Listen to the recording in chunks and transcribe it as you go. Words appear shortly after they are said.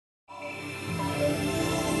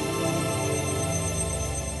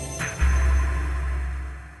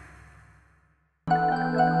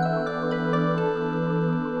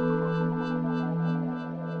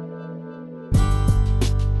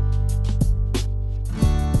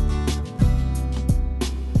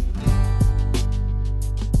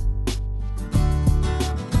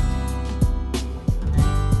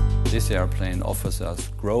this airplane offers us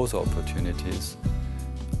growth opportunities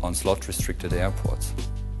on slot-restricted airports.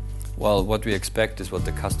 Well, what we expect is what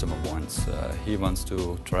the customer wants. He wants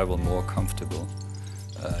to travel more comfortable.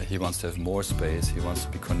 He wants to have more space. He wants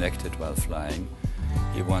to be connected while flying.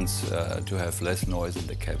 He wants to have less noise in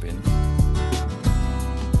the cabin.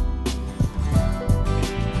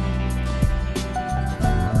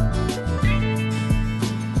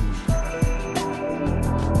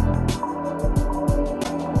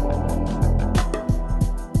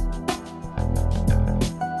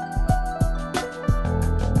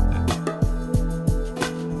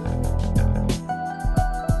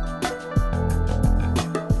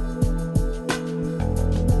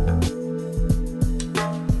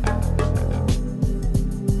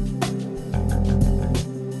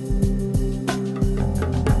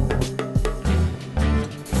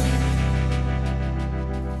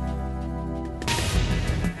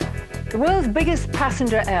 The world's biggest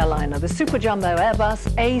passenger airliner, the super jumbo Airbus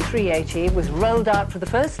A380, was rolled out for the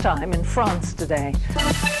first time in France today.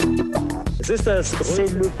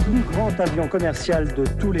 C'est le plus grand avion commercial de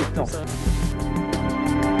tous les temps.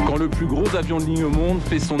 Quand le plus gros avion de ligne au monde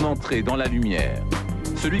fait son entrée dans la lumière,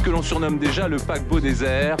 celui que l'on surnomme déjà le paquebot des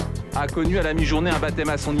airs a connu à la mi-journée un baptême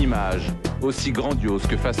à son image, aussi grandiose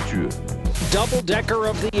que fastueux. Double-decker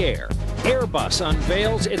of the air, Airbus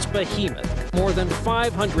unveils its behemoth. More than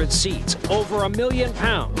 500 seats, over £1 million,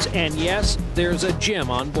 and yes, there's a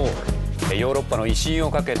gym on board. ヨーロッパの威信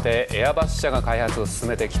をかけてエアバス社が開発を進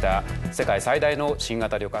めてきた世界最大の新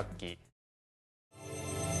型旅客機。